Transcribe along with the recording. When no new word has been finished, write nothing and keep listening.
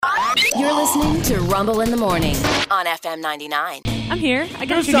You're listening to Rumble in the Morning on FM 99. I'm here. I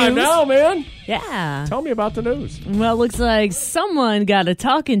got News your time news. now, man. Yeah. Tell me about the news. Well, looks like someone got a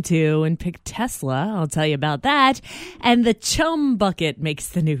talking to and picked Tesla. I'll tell you about that. And the chum bucket makes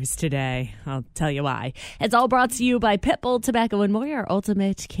the news today. I'll tell you why. It's all brought to you by Pitbull Tobacco and More, your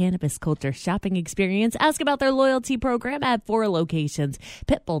ultimate cannabis culture shopping experience. Ask about their loyalty program at 4 locations.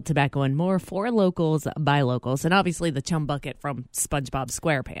 Pitbull Tobacco and More, 4 locals by locals. And obviously the chum bucket from SpongeBob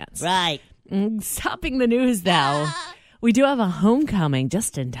SquarePants. Right. Stopping the news, though. We do have a homecoming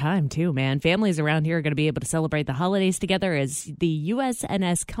just in time, too, man. Families around here are going to be able to celebrate the holidays together as the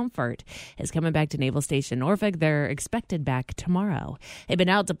USNS Comfort is coming back to Naval Station Norfolk. They're expected back tomorrow. They've been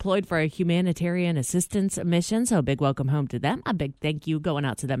out deployed for a humanitarian assistance mission, so a big welcome home to them. A big thank you going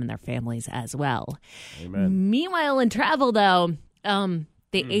out to them and their families as well. Amen. Meanwhile, in travel, though, the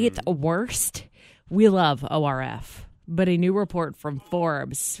 8th worst, we love ORF. But a new report from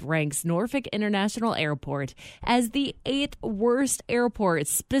Forbes ranks Norfolk International Airport as the 8th worst airport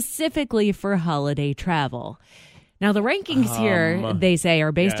specifically for holiday travel. Now, the rankings here, they say,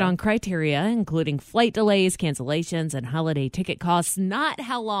 are based on criteria, including flight delays, cancellations, and holiday ticket costs, not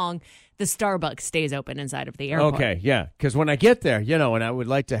how long the Starbucks stays open inside of the airport. Okay, yeah, because when I get there, and I would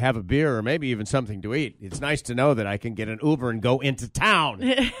like to have a beer or maybe even something to eat, it's nice to know that I can get an Uber and go into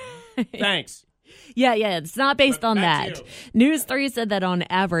town. Thanks. Yeah, it's not based on back that. to News 3 said that on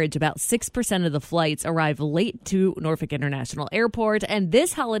average, about 6% of the flights arrive late to Norfolk International Airport. And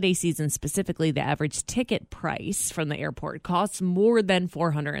this holiday season, specifically, the average ticket price from the airport costs more than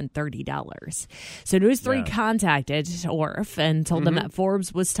 $430. So News 3 contacted ORF and told them that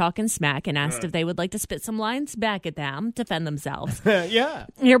Forbes was talking smack and asked if they would like to spit some lines back at them, defend themselves. Yeah.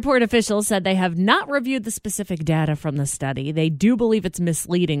 Airport officials said they have not reviewed the specific data from the study. They do believe it's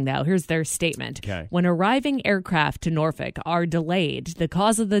misleading, though. Here's their statement. Okay. When arriving aircraft to Norfolk are delayed, the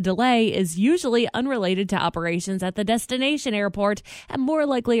cause of the delay is usually unrelated to operations at the destination airport and more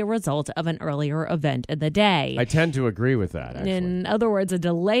likely a result of an earlier event in the day. I tend to agree with that, actually. In other words, a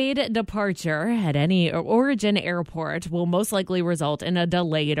delayed departure at any origin airport will most likely result in a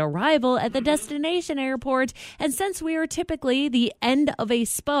delayed arrival at the destination airport. And since we are typically the end of a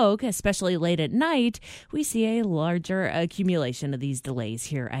spoke, especially late at night, we see a larger accumulation of these delays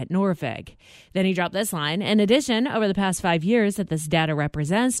here at Norfolk. Then he dropped this line. In addition, over the past 5 years that this data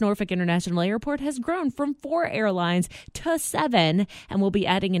represents, Norfolk International Airport has grown from 4 airlines to 7 and will be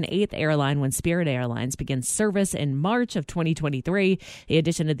adding an 8th airline when Spirit Airlines begins service in March of 2023. The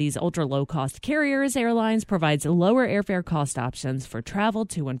addition of these ultra-low-cost carriers airlines provides lower airfare cost options for travel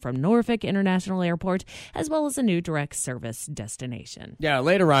to and from Norfolk International Airport, as well as a new direct service destination. Yeah,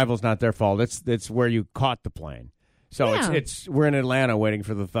 late arrival's not their fault. It's where you caught the plane. So it's we're in Atlanta waiting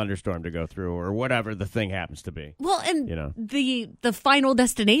for the thunderstorm to go through or whatever the thing happens to be. Well, and the final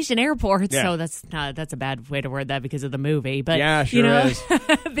destination airport. Yeah. So that's a bad way to word that because of the movie. But Yeah, sure is.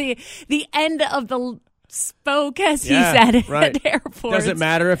 the end of the spoke, as he said, right. at airports. Does it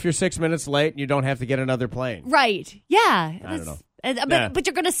matter if you're 6 minutes late and you don't have to get another plane? Right? Yeah. I don't know. But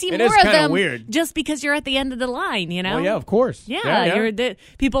you're going to see It more is of kinda them weird. just because you're at the end of the line. Well, yeah, of course. Yeah.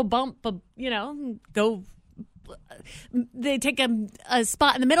 People bump. Go. They take a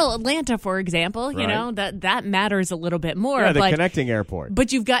spot in the middle of Atlanta, for example. Right. That matters a little bit more. Yeah, the but, connecting airport.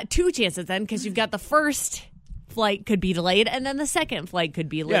 But you've got 2 chances then because you've got the first flight could be delayed and then the second flight could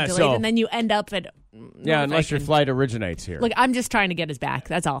be delayed, and then you end up at unless your flight originates here. Look, I'm just trying to get his back.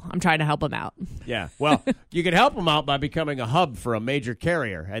 That's all. I'm trying to help him out. Yeah. Well, you could help him out by becoming a hub for a major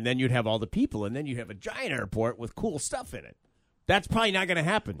carrier, and then you'd have all the people, and then you'd have a giant airport with cool stuff in it. That's probably not going to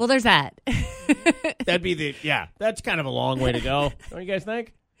happen. Well, there's that. That'd be that's kind of a long way to go. Don't you guys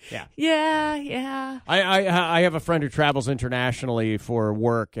think? Yeah. Yeah. I have a friend who travels internationally for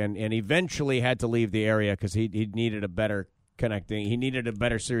work and eventually had to leave the area because he needed a better connecting. He needed a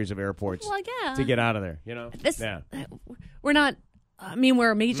better series of airports to get out of there. We're not. I mean,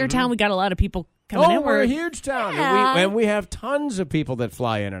 we're a major town. We got a lot of people coming in. We're a huge town, and we have tons of people that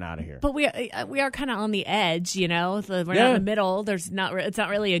fly in and out of here. But we are kind of on the edge, We're not in the middle. It's not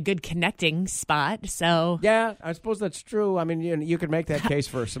really a good connecting spot. So yeah, I suppose that's true. I mean, you could make that case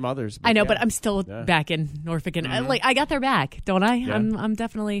for some others. I know, but I'm still back in Norfolk, and I got their back, don't I? Yeah. I'm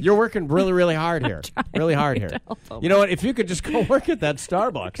definitely. You're working really, really hard here. Really hard here. You know what? If you could just go work at that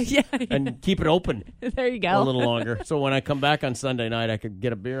Starbucks, and keep it open. There you go. A little longer, so when I come back on Sunday night, I could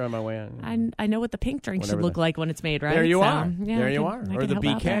get a beer on my way in. I know what the pink drink should look like when it's made, right? There you are. Yeah, there you are. I Or can the help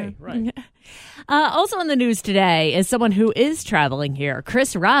out BK. there. Right. Also in the news today is someone who is traveling here.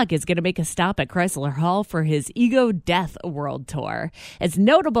 Chris Rock is going to make a stop at Chrysler Hall for his Ego Death World Tour. It's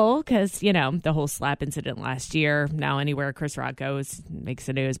notable because, the whole slap incident last year. Now anywhere Chris Rock goes makes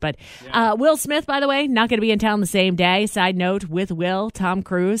the news. But Will Smith, by the way, not going to be in town the same day. Side note, with Will, Tom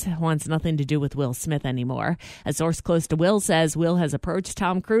Cruise wants nothing to do with Will Smith anymore. A source close to Will says Will has approached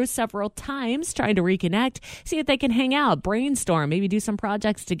Tom Cruise several times trying to reconnect, see if they can hang out, brainstorm, maybe do some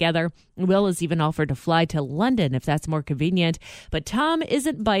projects together. Will has even offered to fly to London if that's more convenient, but Tom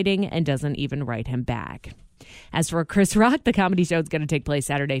isn't biting and doesn't even write him back. As for Chris Rock, the comedy show is going to take place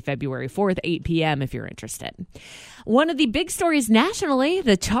Saturday, February 4th, 8 p.m. if you're interested. One of the big stories nationally,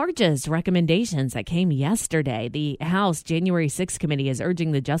 the charges recommendations that came yesterday. The House January 6th committee is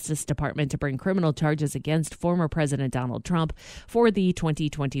urging the Justice Department to bring criminal charges against former President Donald Trump for the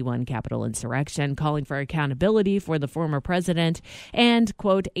 2021 Capitol insurrection, calling for accountability for the former president and,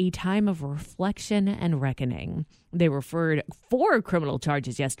 quote, a time of reflection and reckoning. They referred 4 criminal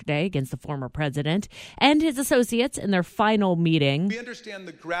charges yesterday against the former president and his associates in their final meeting. We understand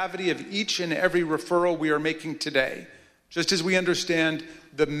the gravity of each and every referral we are making today, just as we understand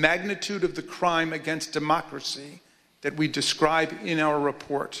the magnitude of the crime against democracy that we describe in our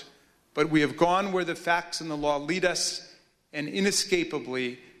report. But we have gone where the facts and the law lead us, and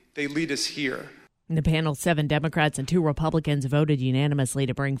inescapably, they lead us here. In the panel, 7 Democrats and 2 Republicans voted unanimously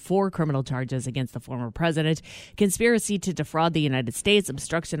to bring 4 criminal charges against the former president: conspiracy to defraud the United States,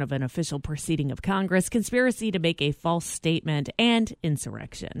 obstruction of an official proceeding of Congress, conspiracy to make a false statement, and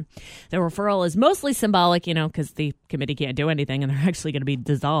insurrection. The referral is mostly symbolic, because the committee can't do anything, and they're actually going to be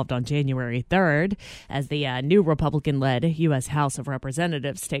dissolved on January 3rd as the new Republican-led U.S. House of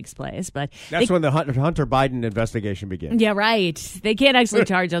Representatives takes place. But that's when the Hunter Biden investigation begins. Yeah, right. They can't actually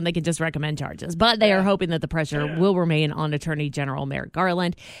charge them. They can just recommend charges. But they are hoping that the pressure will remain on Attorney General Merrick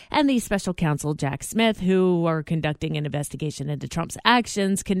Garland and the special counsel Jack Smith, who are conducting an investigation into Trump's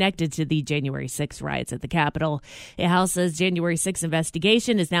actions connected to the January 6th riots at the Capitol. The House's January 6th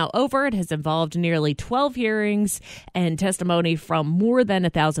investigation is now over. It has involved nearly 12 hearings and testimony from more than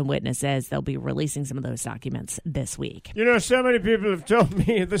 1,000 witnesses. They'll be releasing some of those documents this week. So many people have told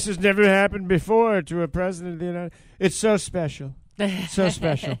me this has never happened before to a president of the United States. It's so special. It's so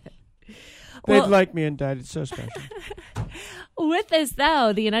special. They'd like me indicted. So special. With this,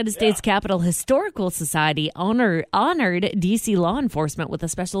 though, the United States Capitol Historical Society honored D.C. law enforcement with a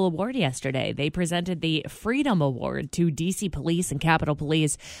special award yesterday. They presented the Freedom Award to D.C. Police and Capitol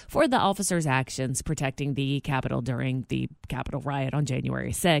Police for the officers' actions protecting the Capitol during the Capitol riot on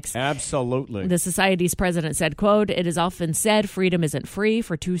January 6th. Absolutely. The Society's president said, quote, "It is often said freedom isn't free.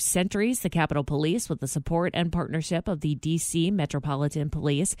 For 2 centuries, the Capitol Police, with the support and partnership of the D.C. Metropolitan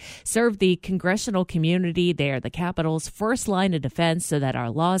Police, served the congressional community. They are the Capitol's first line of defense so that our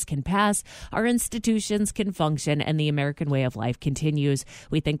laws can pass, our institutions can function, and the American way of life continues.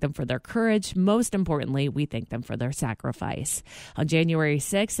 We thank them for their courage. Most importantly, we thank them for their sacrifice." On January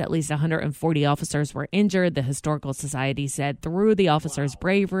 6th, at least 140 officers were injured. The Historical Society said through the officers'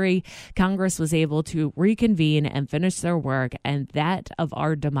 bravery, Congress was able to reconvene and finish their work and that of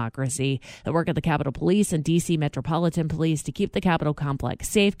our democracy. The work of the Capitol Police and D.C. Metropolitan Police to keep the Capitol complex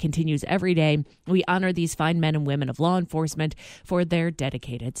safe continues every day. We honor these fine men and women of law enforcement for their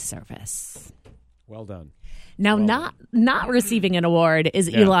dedicated service. Well done. Now, not receiving an award is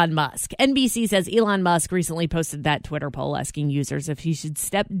Elon Musk. NBC says Elon Musk recently posted that Twitter poll asking users if he should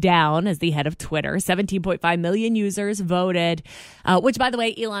step down as the head of Twitter. 17.5 million users voted, which, by the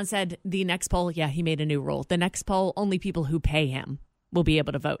way, Elon said the next poll, he made a new rule. The next poll, only people who pay him will be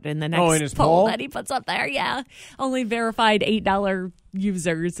able to vote in the next poll that he puts up there. Yeah, only verified $8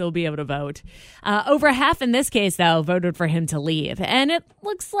 users will be able to vote. Over half in this case, though, voted for him to leave. And it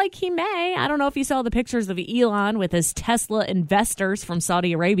looks like he may. I don't know if you saw the pictures of Elon with his Tesla investors from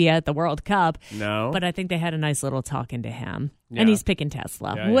Saudi Arabia at the World Cup. No. But I think they had a nice little talking to him. Yeah. And he's picking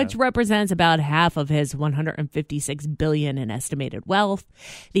Tesla, which represents about half of his $156 billion in estimated wealth.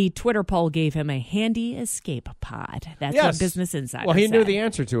 The Twitter poll gave him a handy escape pod. That's what Business Insider Well, he said. knew the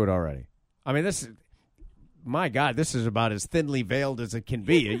answer to it already. I mean, my God, this is about as thinly veiled as it can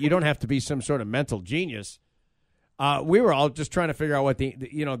be. You don't have to be some sort of mental genius. We were all just trying to figure out what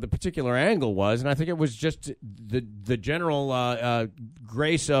the particular angle was, and I think it was just the general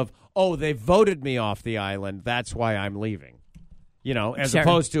grace of, they voted me off the island, that's why I'm leaving. As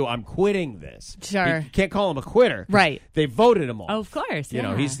opposed to I'm quitting this. Sure. You can't call him a quitter. Right. They voted him off. Oh, of course.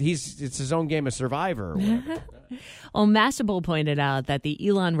 It's his own game of Survivor or whatever. Well, Mashable pointed out that the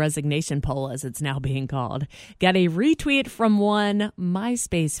Elon resignation poll, as it's now being called, got a retweet from one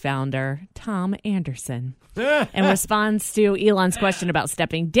MySpace founder, Tom Anderson. In response to Elon's question about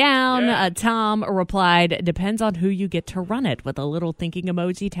stepping down, Tom replied, "Depends on who you get to run it," with a little thinking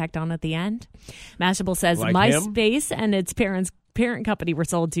emoji tacked on at the end. Mashable says Like MySpace and its parent company were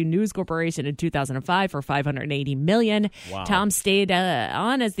sold to News Corporation in 2005 for $580 million. Wow. Tom stayed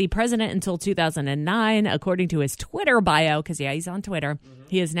on as the president until 2009, according to his Twitter bio, because he's on Twitter. Mm-hmm.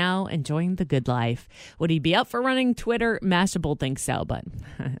 He is now enjoying the good life. Would he be up for running Twitter? Mashable thinks so, but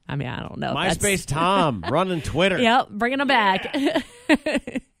I mean, I don't know. MySpace Tom running Twitter. Yep, bringing him back.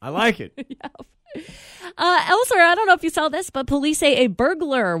 I like it. Elsewhere, I don't know if you saw this, but police say a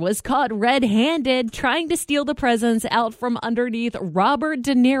burglar was caught red-handed trying to steal the presents out from underneath Robert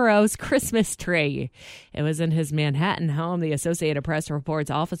De Niro's Christmas tree. It was in his Manhattan home. The Associated Press reports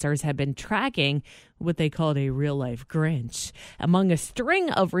officers had been tracking what they called a real-life Grinch among a string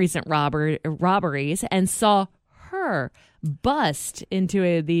of recent robberies and saw her bust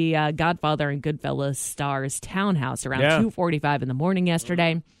into the Godfather and Goodfellas star's townhouse around 2:45 in the morning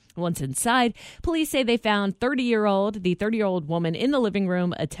yesterday. Once inside, police say they found the 30-year-old woman in the living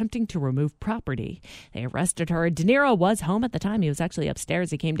room attempting to remove property. They arrested her. De Niro was home at the time. He was actually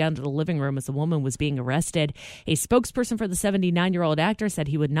upstairs. He came down to the living room as the woman was being arrested. A spokesperson for the 79-year-old actor said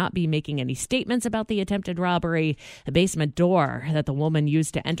he would not be making any statements about the attempted robbery. The basement door that the woman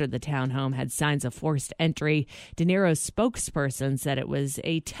used to enter the townhome had signs of forced entry. De Niro's spokesperson said it was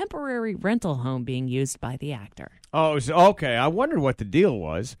a temporary rental home being used by the actor. Oh, okay. I wondered what the deal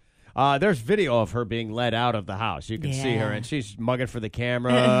was. There's video of her being led out of the house. You can see her, and she's mugging for the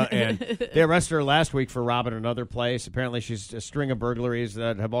camera. And they arrested her last week for robbing another place. Apparently, she's a string of burglaries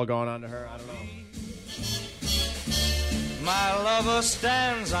that have all gone on to her. I don't know. My lover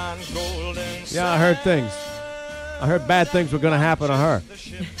stands on golden Yeah, I heard things. I heard bad things were going to happen to her.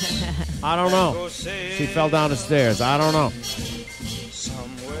 I don't know. She fell down the stairs. I don't know.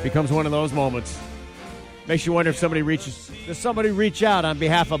 Becomes one of those moments. Makes you wonder if does somebody reach out on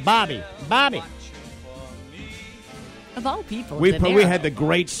behalf of Bobby? Bobby. Of all people, We had the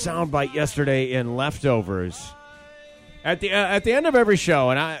great soundbite yesterday in Leftovers. At the end of every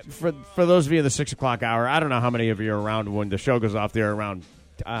show, and for those of you in the 6 o'clock hour, I don't know how many of you are around when the show goes off there around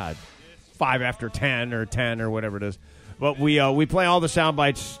 5 after 10 or 10 or whatever it is. But we play all the sound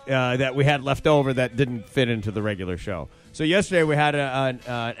bites that we had left over that didn't fit into the regular show. So yesterday we had an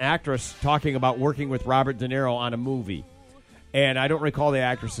actress talking about working with Robert De Niro on a movie. And I don't recall the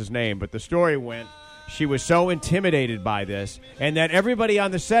actress's name, but the story went she was so intimidated by this and that everybody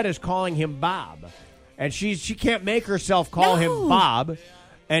on the set is calling him Bob. And she can't make herself call him Bob.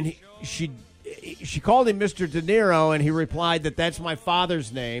 And she called him Mr. De Niro, and he replied that that's my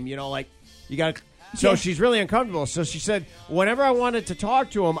father's name. You know, like, you got to... So she's really uncomfortable. So she said, whenever I wanted to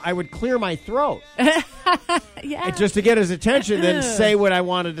talk to him, I would clear my throat. And just to get his attention, then say what I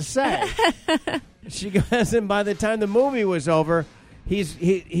wanted to say. She goes, and by the time the movie was over, he's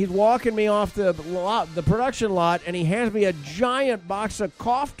walking me off the production lot, and he hands me a giant box of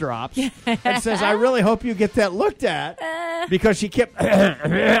cough drops and says, I really hope you get that looked at. Because she kept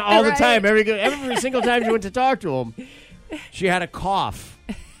all the time, every single time she went to talk to him, she had a cough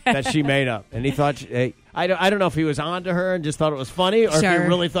that she made up. And he thought, I don't know if he was on to her and just thought it was funny, or if he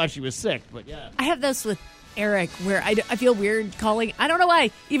really thought she was sick. But yeah, I have this with Eric where I feel weird calling. I don't know why.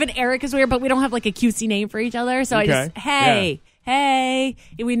 Even Eric is weird, but we don't have like a cutesy name for each other. So I just, hey. And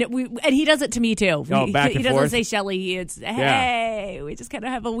he does it to me too. Oh, back and he doesn't forth? say Shelly. It's hey. We just kind of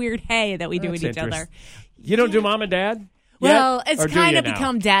have a weird hey that we do with each other. You don't do mom and dad? Well, yet? it's kind of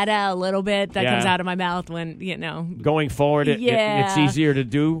become dada a little bit. That comes out of my mouth when, Going forward, it's easier to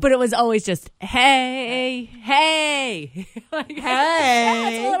do. But it was always just, hey. Like,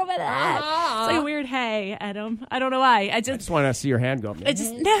 hey. It's a little bit of that. It's like a weird hey, Adam. I don't know why. I just want to see your hand go up. It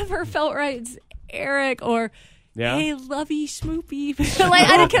just never felt right. It's Eric or... Yeah. Hey, lovey, schmoopy. Like,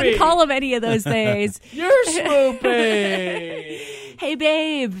 I couldn't call him any of those things. You're schmoopy. Hey,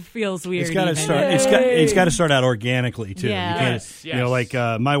 babe, feels weird. It's got to start. It's got to start out organically too. Yeah. You can't, you know, like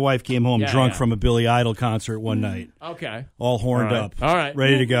my wife came home drunk from a Billy Idol concert one night. Okay. All horned up. All right.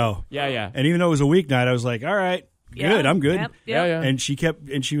 Ready to go. Yeah. And even though it was a weeknight, I was like, all right. Good, I'm good. Yep. Yeah. And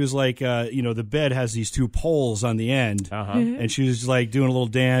she was like, the bed has these two poles on the end, and she was like doing a little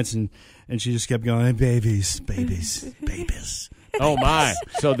dance, and she just kept going, hey, babies. Oh my!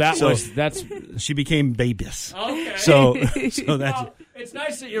 So that's she became Babis. Okay. So that's it's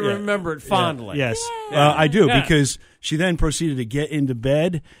nice that you remember it fondly. Yes, I do because she then proceeded to get into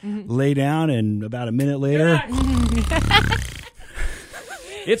bed, lay down, and about a minute later.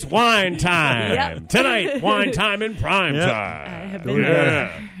 It's wine time. Yep. Tonight, wine time in prime Yep. time. I have been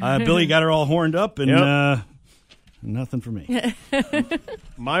there. Billy got her all horned up, and nothing for me.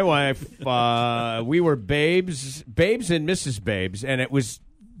 My wife, we were Babes and Mrs. Babes, and it was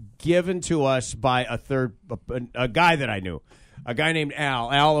given to us by a guy that I knew. A guy named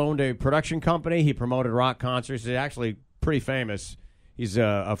Al. Al owned a production company. He promoted rock concerts. He's actually pretty famous. He's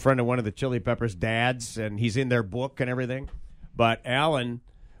a friend of one of the Chili Peppers' dads, and he's in their book and everything. But Alan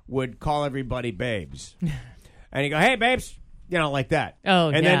would call everybody Babes. And he'd go, hey, Babes, like that. Oh,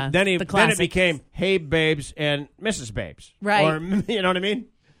 and yeah. then The it classics. became, hey, Babes and Mrs. Babes. Right. Or, you know what I mean?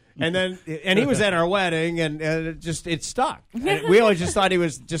 And he was at our wedding, and it stuck. And we always just thought he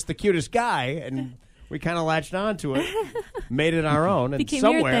was just the cutest guy, and we kind of latched on to it, made it our own. And Became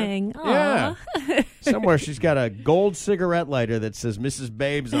somewhere, your thing. Aw. yeah, somewhere she's got a gold cigarette lighter that says Mrs.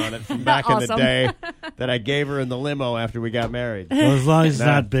 Babes on it from back in the Awesome. day that I gave her in the limo after we got married. Well, as long as it's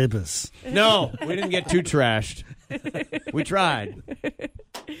not Babus. No, we didn't get too trashed. We tried.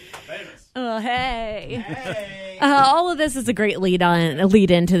 Oh, hey. All of this is a great lead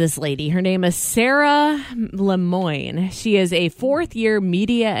into this lady. Her name is Sarah Lemoyne. She is a fourth-year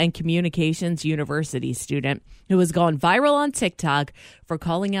media and communications university student who has gone viral on TikTok for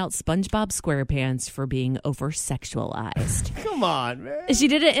calling out SpongeBob SquarePants for being over-sexualized. Come on, man. She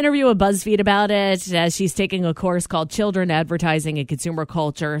did an interview with BuzzFeed about it as she's taking a course called Children Advertising and Consumer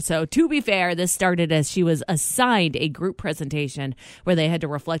Culture. So to be fair, this started as she was assigned a group presentation where they had to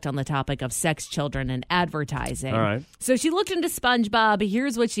reflect on the topic of sex, children, and advertising. All right. So she looked into SpongeBob.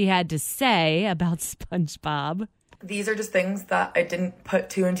 Here's what she had to say about SpongeBob. These are just things that I didn't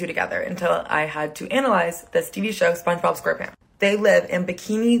put two and two together until I had to analyze this TV show, SpongeBob SquarePants. They live in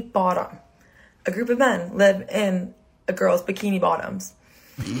Bikini Bottom. A group of men live in a girl's bikini bottoms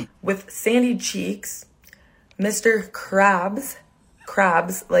with sandy cheeks, Mr. Krabs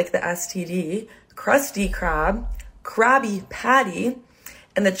like the STD, Krusty Krab, Krabby Patty,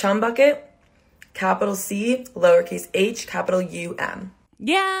 and the Chum Bucket, capital C, lowercase h, capital U-M.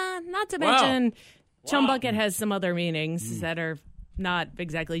 Yeah, not to mention Chum Bucket has some other meanings that are not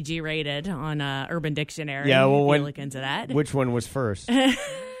exactly G-rated on Urban Dictionary. Yeah, well, if you look into that. Which one was first?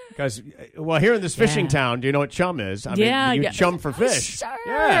 Because, here in this fishing town, do you know what chum is? I mean, you chum for fish. Sure,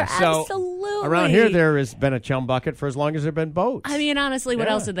 yeah, so absolutely. around here, there has been a chum bucket for as long as there have been boats. I mean, honestly, what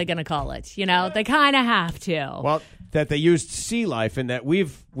else are they going to call it? They kind of have to. Well, that they used sea life, and that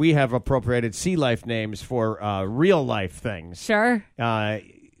we have appropriated sea life names for real life things. Sure.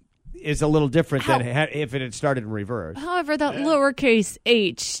 Is a little different than if it had started in reverse. However, that lowercase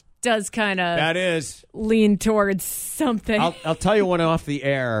h does kind of lean towards something. I'll tell you one off the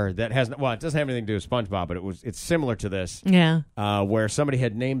air that has it doesn't have anything to do with SpongeBob, but it's similar to this. Yeah. Where somebody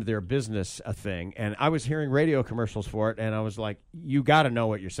had named their business a thing, and I was hearing radio commercials for it, and I was like, you got to know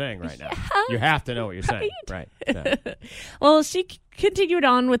what you're saying right now. You have to know what you're saying. Right. Yeah. Well, she continued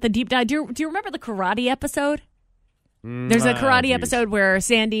on with the deep dive. Do you remember the karate episode? There's a karate episode where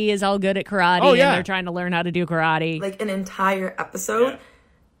Sandy is all good at karate and they're trying to learn how to do karate. Like an entire episode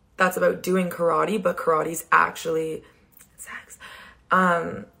that's about doing karate, but karate's actually sex.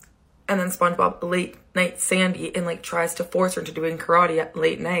 And then SpongeBob late night Sandy and tries to force her into doing karate at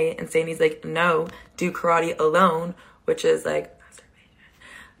late night, and Sandy's like, no, do karate alone, which is like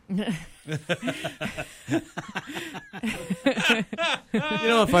masturbation.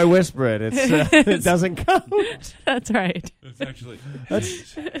 If I whisper it, it doesn't count. That's right. It's actually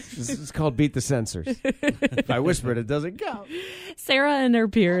It's called beat the censors. If I whisper it doesn't count. Sarah and her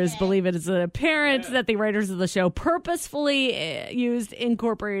peers believe it is apparent that the writers of the show purposefully used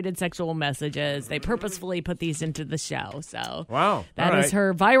incorporated sexual messages. They purposefully put these into the show. So that is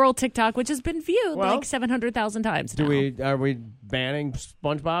her viral TikTok, which has been viewed 700,000 times now. Are we banning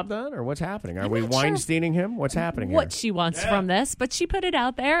SpongeBob then, or what's happening? Are we Weinsteining him? What's happening here? What she wants from this, but she put it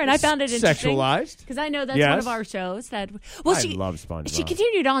out there, and I found it interesting. Sexualized? Because I know that's one of our shows that. Well, I love SpongeBob. She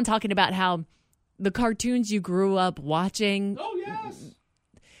continued on talking about how the cartoons you grew up watching.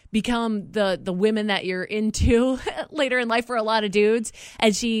 Become the women that you're into later in life for a lot of dudes.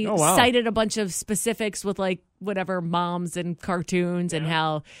 And she cited a bunch of specifics with whatever moms and cartoons and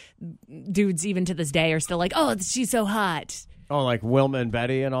how dudes even to this day are still like, oh, she's so hot. Oh, like Wilma and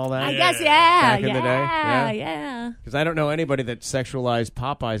Betty and all that? I guess, Back in the day? Yeah. Because I don't know anybody that sexualized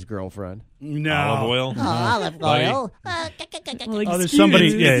Popeye's girlfriend. No. Olive oil. Oh, olive oil. There's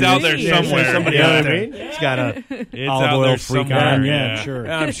somebody. It's out there somewhere. Somebody out there. It's got a olive out oil there freak somewhere, on. yeah. Yeah,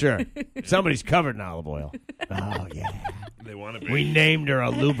 sure. I'm sure. Somebody's covered in olive oil. Oh, yeah. They want to be. We named her a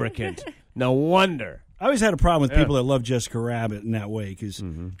lubricant. No wonder. I always had a problem with people that love Jessica Rabbit in that way because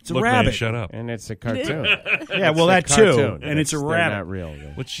it's a Look, rabbit. man, shut up. And it's a cartoon. Yeah, well, that It's a too. cartoon, And it's a they're rabbit. not real.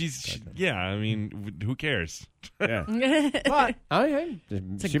 Yeah. But I mean, who cares? Yeah. But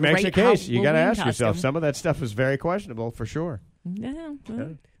she a makes a great case. You got to Halloween ask yourself. costume. Some of that stuff is very questionable for sure. Yeah,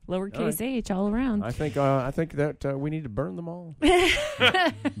 well, lowercase h all around. I think that we need to burn them all.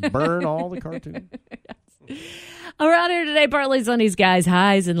 Burn all the cartoons. Around here today, partly sunny skies,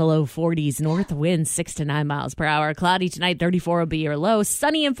 highs in the low 40s, north winds 6 to 9 miles per hour. Cloudy tonight, 34 will be your low.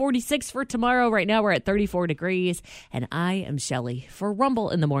 Sunny and 46 for tomorrow. Right now, we're at 34 degrees. And I am Shelly for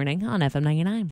Rumble in the Morning on FM 99.